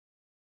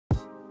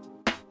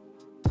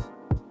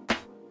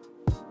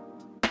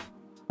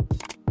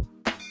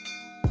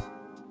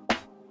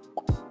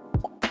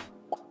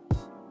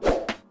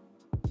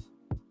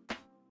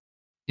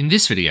In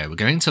this video, we're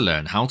going to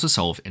learn how to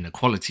solve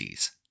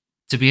inequalities.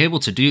 To be able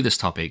to do this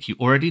topic, you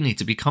already need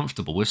to be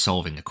comfortable with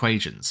solving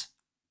equations.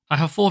 I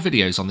have 4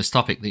 videos on this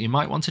topic that you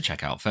might want to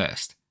check out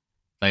first.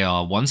 They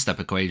are 1-step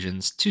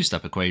equations,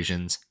 2-step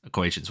equations,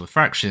 equations with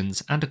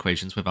fractions, and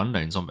equations with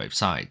unknowns on both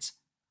sides.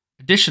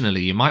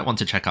 Additionally, you might want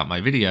to check out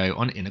my video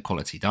on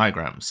inequality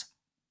diagrams.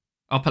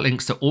 I'll put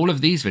links to all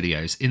of these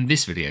videos in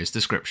this video's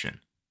description.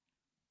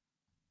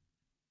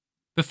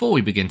 Before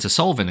we begin to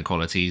solve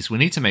inequalities, we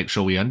need to make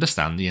sure we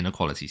understand the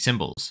inequality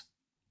symbols.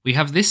 We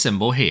have this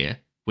symbol here,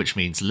 which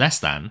means less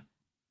than,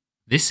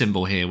 this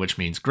symbol here, which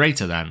means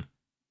greater than,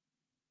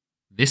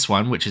 this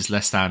one, which is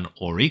less than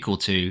or equal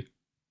to,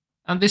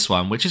 and this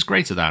one, which is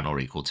greater than or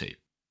equal to.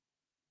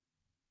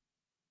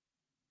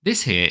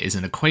 This here is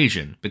an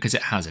equation because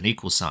it has an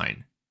equal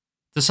sign.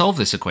 To solve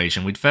this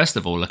equation, we'd first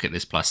of all look at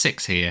this plus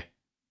 6 here,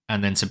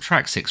 and then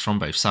subtract 6 from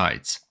both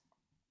sides.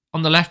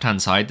 On the left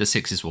hand side, the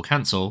 6's will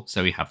cancel,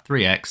 so we have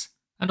 3x,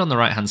 and on the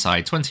right hand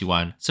side,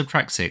 21,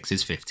 subtract 6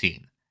 is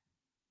 15.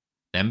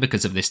 Then,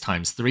 because of this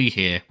times 3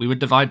 here, we would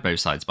divide both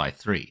sides by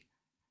 3.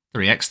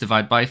 3x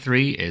divided by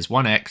 3 is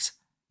 1x,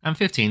 and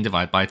 15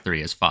 divided by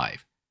 3 is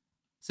 5.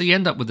 So you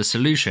end up with the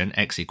solution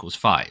x equals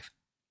 5.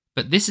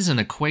 But this is an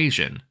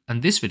equation,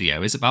 and this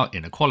video is about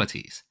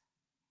inequalities.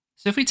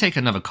 So if we take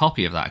another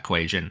copy of that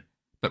equation,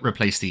 but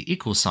replace the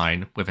equal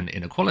sign with an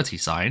inequality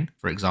sign,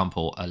 for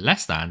example a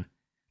less than,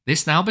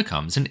 this now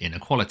becomes an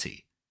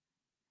inequality.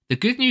 The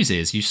good news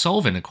is you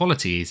solve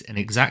inequalities in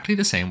exactly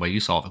the same way you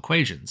solve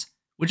equations.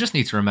 We just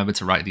need to remember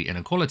to write the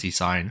inequality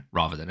sign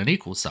rather than an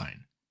equal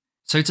sign.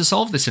 So to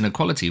solve this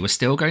inequality, we're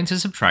still going to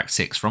subtract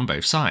 6 from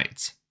both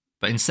sides.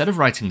 But instead of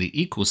writing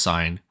the equal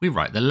sign, we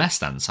write the less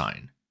than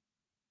sign.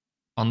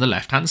 On the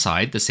left hand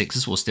side, the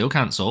 6's will still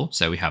cancel,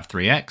 so we have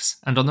 3x,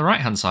 and on the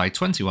right hand side,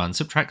 21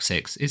 subtract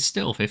 6 is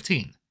still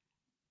 15.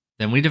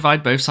 Then we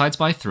divide both sides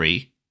by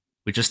 3.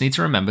 We just need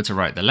to remember to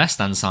write the less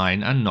than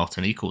sign and not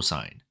an equal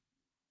sign.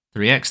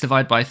 3x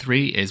divided by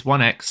 3 is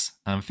 1x,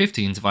 and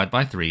 15 divided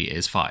by 3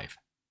 is 5.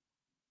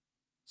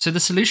 So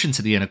the solution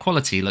to the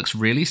inequality looks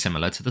really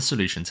similar to the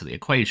solution to the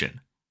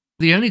equation.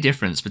 The only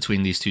difference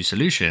between these two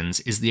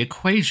solutions is the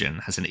equation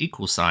has an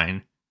equal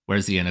sign,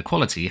 whereas the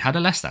inequality had a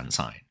less than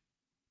sign.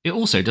 It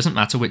also doesn't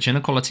matter which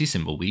inequality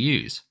symbol we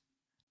use.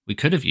 We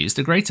could have used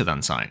a greater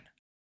than sign,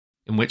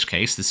 in which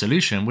case the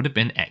solution would have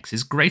been x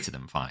is greater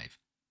than 5.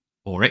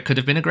 Or it could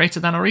have been a greater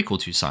than or equal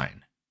to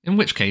sign, in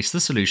which case the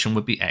solution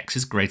would be x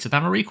is greater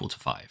than or equal to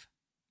 5.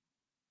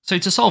 So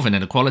to solve an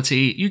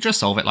inequality, you just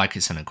solve it like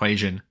it's an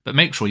equation, but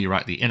make sure you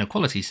write the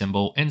inequality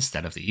symbol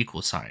instead of the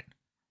equal sign.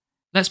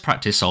 Let's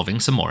practice solving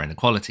some more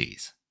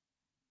inequalities.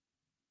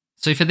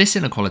 So for this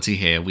inequality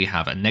here, we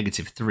have a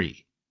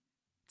 -3.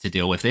 To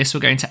deal with this, we're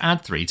going to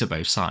add 3 to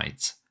both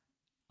sides.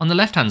 On the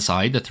left hand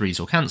side, the 3's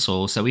will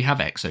cancel, so we have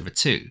x over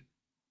 2.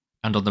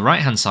 And on the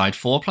right hand side,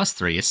 4 plus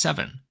 3 is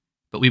 7.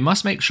 But we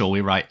must make sure we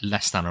write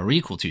less than or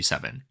equal to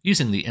 7,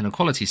 using the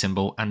inequality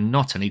symbol and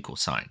not an equal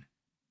sign.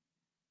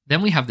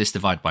 Then we have this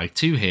divide by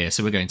 2 here,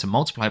 so we're going to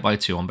multiply by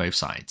 2 on both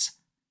sides.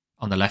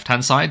 On the left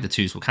hand side, the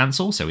 2's will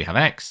cancel, so we have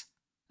x.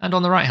 And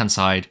on the right hand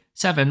side,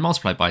 7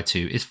 multiplied by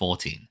 2 is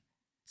 14.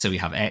 So we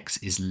have x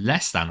is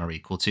less than or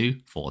equal to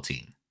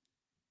 14.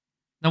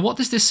 Now what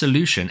does this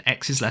solution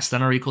x is less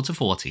than or equal to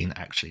 14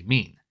 actually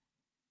mean?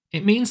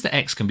 It means that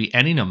x can be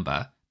any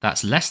number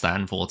that's less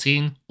than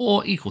 14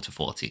 or equal to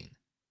 14.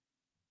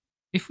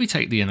 If we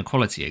take the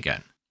inequality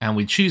again, and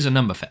we choose a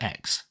number for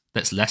x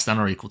that's less than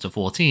or equal to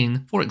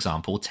 14, for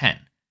example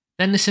 10,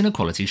 then this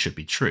inequality should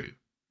be true.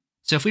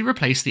 So if we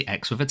replace the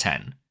x with a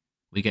 10,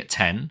 we get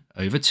 10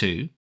 over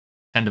 2,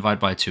 10 divided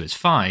by 2 is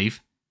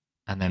 5,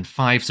 and then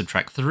 5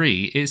 subtract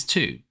 3 is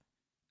 2,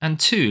 and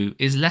 2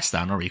 is less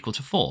than or equal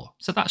to 4,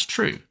 so that's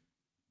true.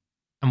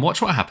 And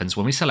watch what happens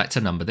when we select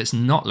a number that's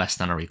not less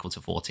than or equal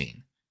to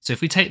 14. So if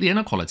we take the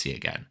inequality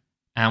again,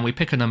 and we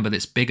pick a number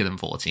that's bigger than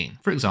 14,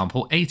 for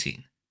example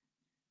 18,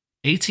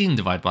 18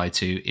 divided by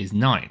 2 is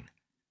 9,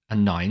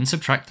 and 9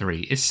 subtract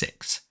 3 is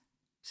 6.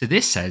 So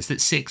this says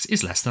that 6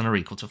 is less than or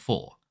equal to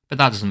 4, but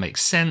that doesn't make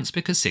sense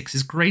because 6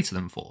 is greater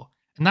than 4,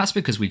 and that's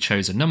because we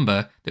chose a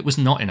number that was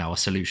not in our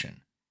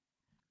solution.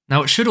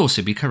 Now it should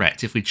also be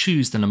correct if we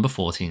choose the number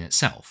 14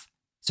 itself.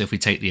 So if we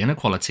take the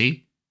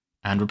inequality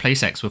and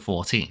replace x with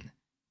 14,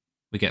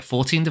 we get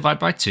 14 divided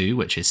by 2,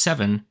 which is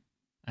 7,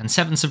 and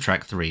 7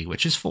 subtract 3,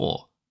 which is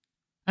 4.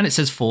 And it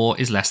says 4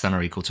 is less than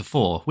or equal to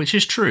 4, which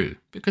is true,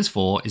 because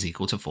 4 is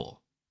equal to 4.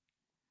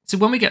 So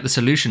when we get the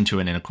solution to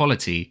an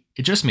inequality,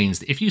 it just means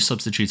that if you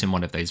substitute in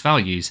one of those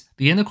values,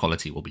 the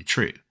inequality will be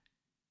true.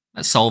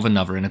 Let's solve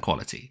another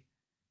inequality.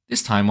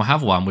 This time we'll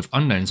have one with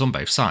unknowns on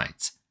both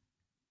sides.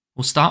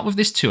 We'll start with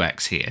this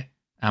 2x here,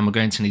 and we're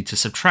going to need to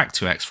subtract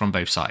 2x from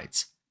both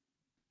sides.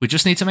 We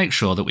just need to make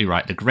sure that we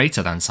write the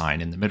greater than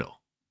sign in the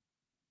middle.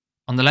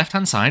 On the left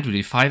hand side, we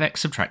do 5x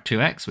subtract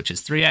 2x, which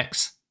is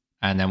 3x,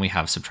 and then we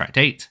have subtract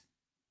 8.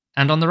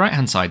 And on the right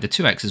hand side, the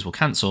 2x's will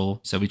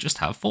cancel, so we just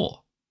have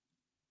 4.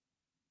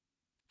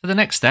 For the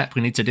next step,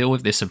 we need to deal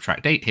with this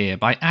subtract 8 here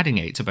by adding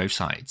 8 to both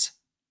sides.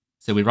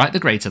 So we write the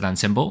greater than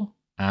symbol,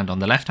 and on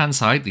the left-hand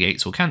side the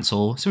 8's will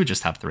cancel, so we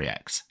just have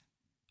 3x.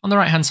 On the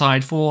right-hand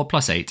side, 4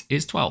 plus 8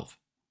 is 12.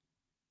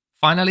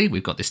 Finally,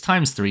 we've got this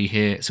times 3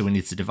 here, so we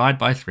need to divide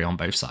by 3 on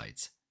both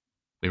sides.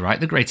 We write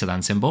the greater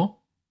than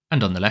symbol,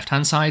 and on the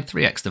left-hand side,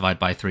 3x divided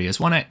by 3 is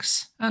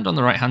 1x, and on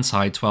the right-hand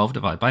side, 12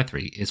 divided by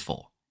 3 is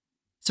 4.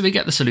 So we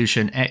get the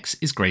solution x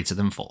is greater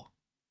than 4.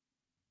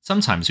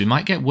 Sometimes we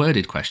might get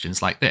worded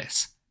questions like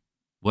this.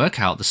 Work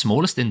out the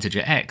smallest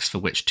integer x for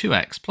which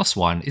 2x plus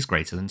 1 is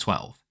greater than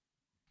 12.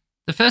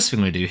 The first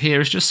thing we do here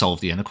is just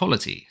solve the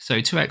inequality, so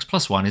 2x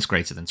plus 1 is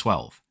greater than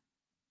 12.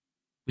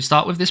 We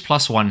start with this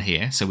plus 1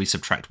 here, so we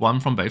subtract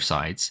 1 from both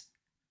sides.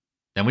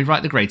 Then we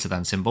write the greater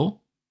than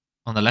symbol.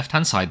 On the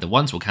left-hand side, the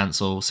 1's will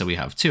cancel, so we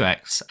have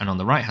 2x, and on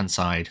the right-hand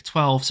side,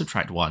 12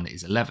 subtract 1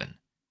 is 11.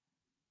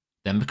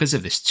 Then because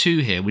of this 2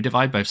 here, we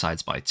divide both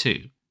sides by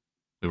 2.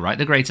 We write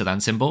the greater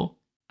than symbol,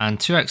 and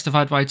 2x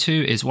divided by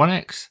 2 is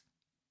 1x,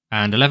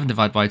 and 11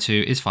 divided by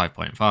 2 is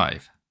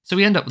 5.5. So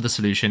we end up with the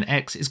solution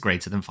x is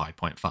greater than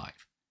 5.5.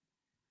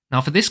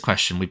 Now for this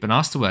question, we've been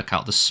asked to work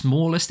out the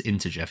smallest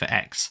integer for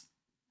x.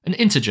 An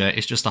integer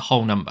is just a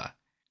whole number,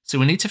 so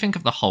we need to think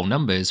of the whole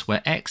numbers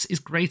where x is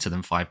greater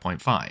than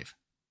 5.5.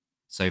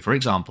 So for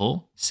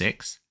example,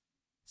 6,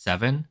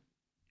 7,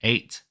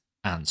 8,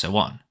 and so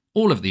on.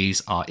 All of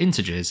these are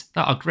integers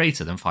that are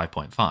greater than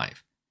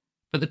 5.5.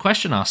 But the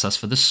question asks us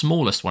for the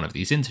smallest one of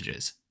these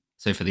integers.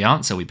 So for the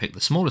answer, we pick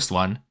the smallest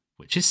one,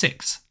 which is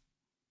 6.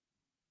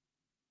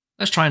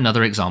 Let's try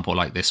another example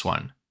like this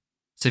one.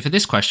 So for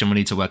this question, we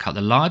need to work out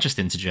the largest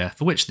integer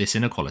for which this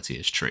inequality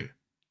is true.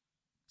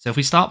 So if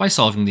we start by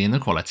solving the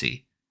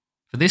inequality,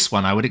 for this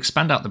one I would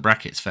expand out the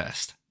brackets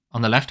first.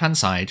 On the left-hand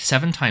side,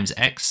 7 times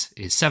x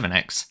is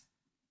 7x,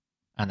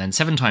 and then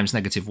 7 times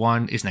negative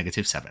 1 is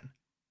negative 7.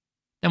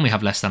 Then we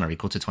have less than or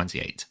equal to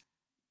 28.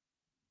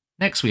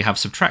 Next we have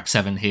subtract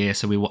 7 here,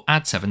 so we will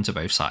add 7 to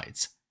both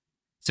sides.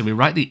 So we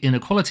write the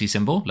inequality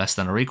symbol, less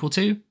than or equal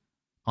to.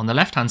 On the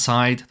left-hand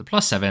side, the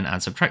plus 7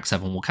 and subtract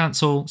 7 will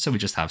cancel, so we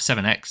just have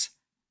 7x.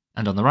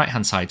 And on the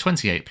right-hand side,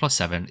 28 plus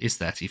 7 is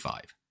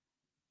 35.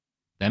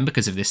 Then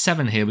because of this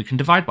 7 here, we can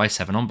divide by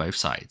 7 on both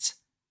sides.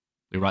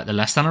 We write the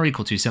less than or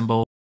equal to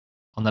symbol.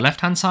 On the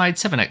left-hand side,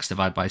 7x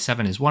divided by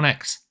 7 is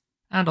 1x,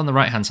 and on the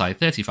right-hand side,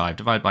 35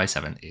 divided by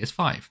 7 is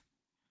 5.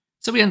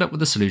 So we end up with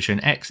the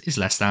solution x is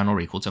less than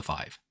or equal to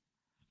 5.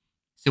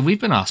 So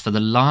we've been asked for the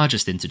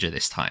largest integer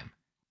this time.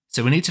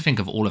 So we need to think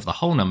of all of the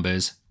whole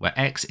numbers where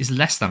x is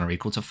less than or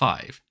equal to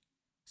 5.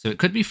 So it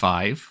could be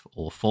 5,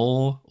 or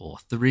 4, or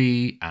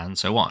 3, and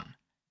so on.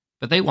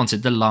 But they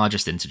wanted the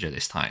largest integer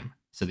this time.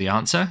 So the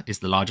answer is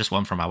the largest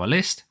one from our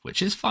list,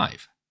 which is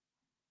 5.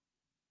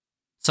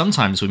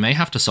 Sometimes we may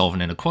have to solve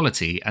an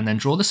inequality and then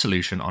draw the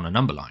solution on a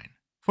number line.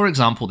 For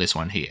example, this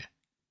one here.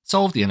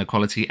 Solve the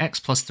inequality x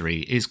plus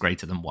 3 is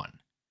greater than 1.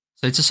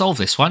 So to solve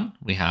this one,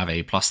 we have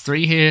a plus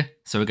 3 here,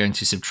 so we're going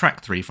to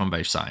subtract 3 from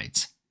both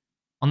sides.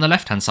 On the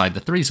left-hand side,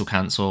 the 3's will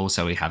cancel,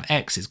 so we have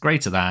x is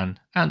greater than,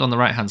 and on the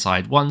right-hand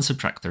side, 1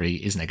 subtract 3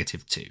 is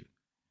negative 2.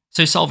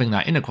 So solving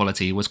that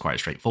inequality was quite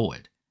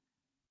straightforward.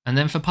 And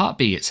then for part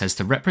B, it says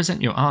to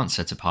represent your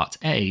answer to part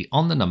A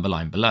on the number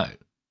line below.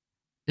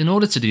 In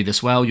order to do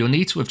this well, you'll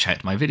need to have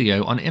checked my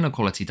video on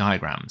inequality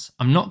diagrams.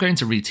 I'm not going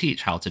to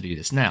reteach how to do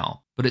this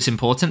now, but it's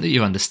important that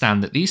you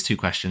understand that these two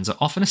questions are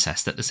often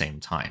assessed at the same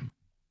time.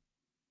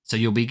 So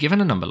you'll be given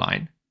a number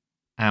line,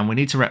 and we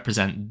need to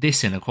represent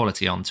this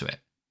inequality onto it.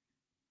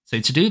 So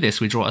to do this,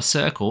 we draw a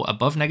circle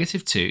above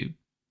negative 2,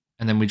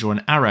 and then we draw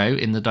an arrow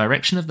in the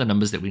direction of the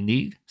numbers that we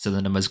need, so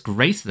the numbers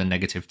greater than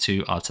negative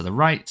 2 are to the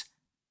right,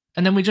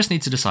 and then we just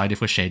need to decide if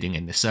we're shading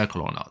in this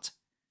circle or not.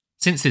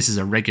 Since this is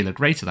a regular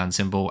greater than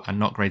symbol and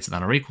not greater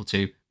than or equal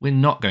to, we're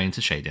not going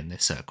to shade in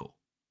this circle.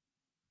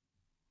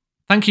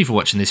 Thank you for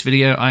watching this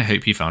video, I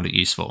hope you found it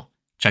useful.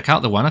 Check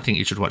out the one I think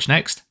you should watch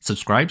next,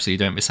 subscribe so you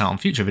don't miss out on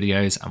future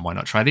videos, and why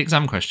not try the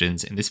exam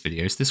questions in this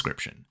video's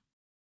description.